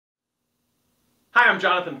Hi, I'm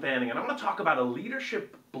Jonathan Fanning, and I want to talk about a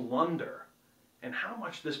leadership blunder and how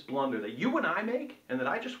much this blunder that you and I make and that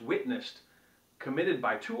I just witnessed committed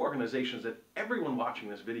by two organizations that everyone watching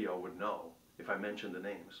this video would know if I mentioned the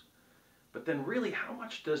names. But then really, how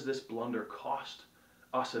much does this blunder cost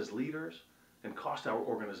us as leaders and cost our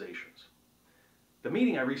organizations? The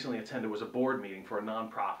meeting I recently attended was a board meeting for a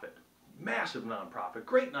nonprofit, massive nonprofit,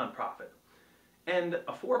 great nonprofit, and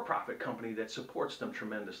a for-profit company that supports them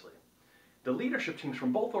tremendously. The leadership teams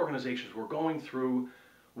from both organizations were going through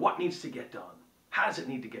what needs to get done. How does it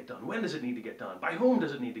need to get done? When does it need to get done? By whom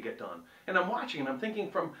does it need to get done? And I'm watching and I'm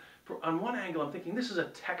thinking on one angle, I'm thinking this is a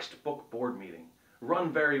textbook board meeting.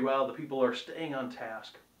 Run very well, the people are staying on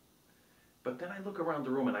task. But then I look around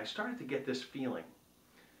the room and I started to get this feeling.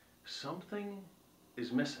 Something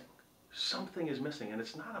is missing. Something is missing. And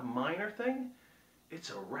it's not a minor thing, it's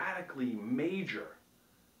a radically major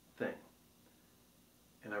thing.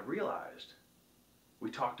 And I realized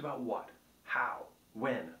we talked about what, how,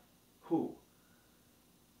 when, who.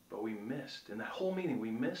 But we missed, in that whole meeting,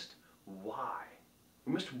 we missed why.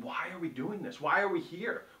 We missed why are we doing this? Why are we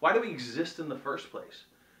here? Why do we exist in the first place?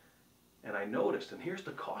 And I noticed, and here's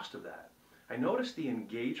the cost of that, I noticed the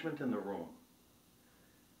engagement in the room.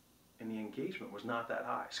 And the engagement was not that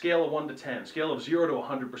high. Scale of 1 to 10, scale of 0 to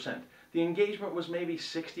 100%. The engagement was maybe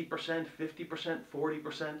 60%, 50%,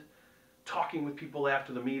 40%. Talking with people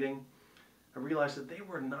after the meeting, I realized that they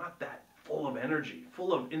were not that full of energy,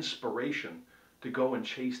 full of inspiration to go and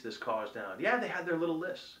chase this cause down. Yeah, they had their little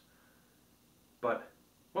lists. But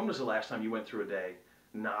when was the last time you went through a day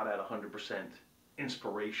not at 100%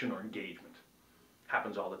 inspiration or engagement?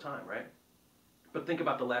 Happens all the time, right? But think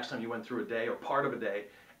about the last time you went through a day or part of a day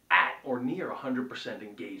at or near 100%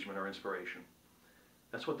 engagement or inspiration.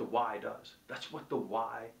 That's what the why does. That's what the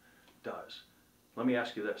why does. Let me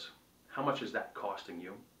ask you this. How much is that costing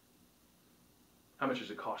you? How much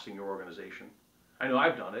is it costing your organization? I know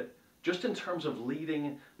I've done it, just in terms of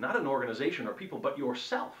leading not an organization or people, but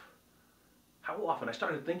yourself. How often, I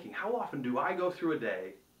started thinking, how often do I go through a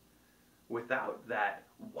day without that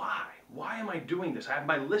why? Why am I doing this? I have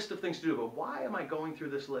my list of things to do, but why am I going through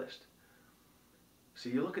this list? See,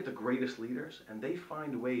 you look at the greatest leaders, and they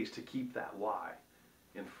find ways to keep that why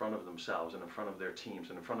in front of themselves and in front of their teams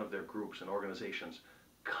and in front of their groups and organizations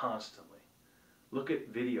constantly. Look at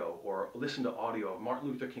video or listen to audio of Martin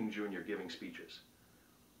Luther King Jr. giving speeches.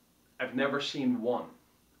 I've never seen one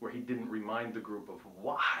where he didn't remind the group of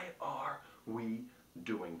why are we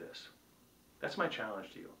doing this? That's my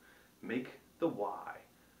challenge to you. Make the why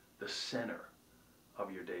the center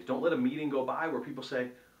of your days. Don't let a meeting go by where people say,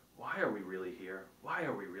 why are we really here? Why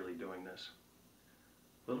are we really doing this?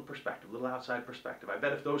 Little perspective, little outside perspective. I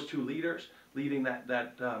bet if those two leaders leading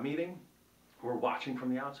that meeting were watching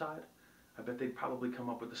from the outside, I bet they'd probably come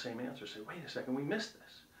up with the same answer. Say, wait a second, we missed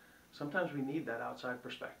this. Sometimes we need that outside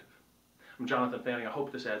perspective. I'm Jonathan Fanning. I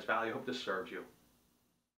hope this adds value. I hope this serves you.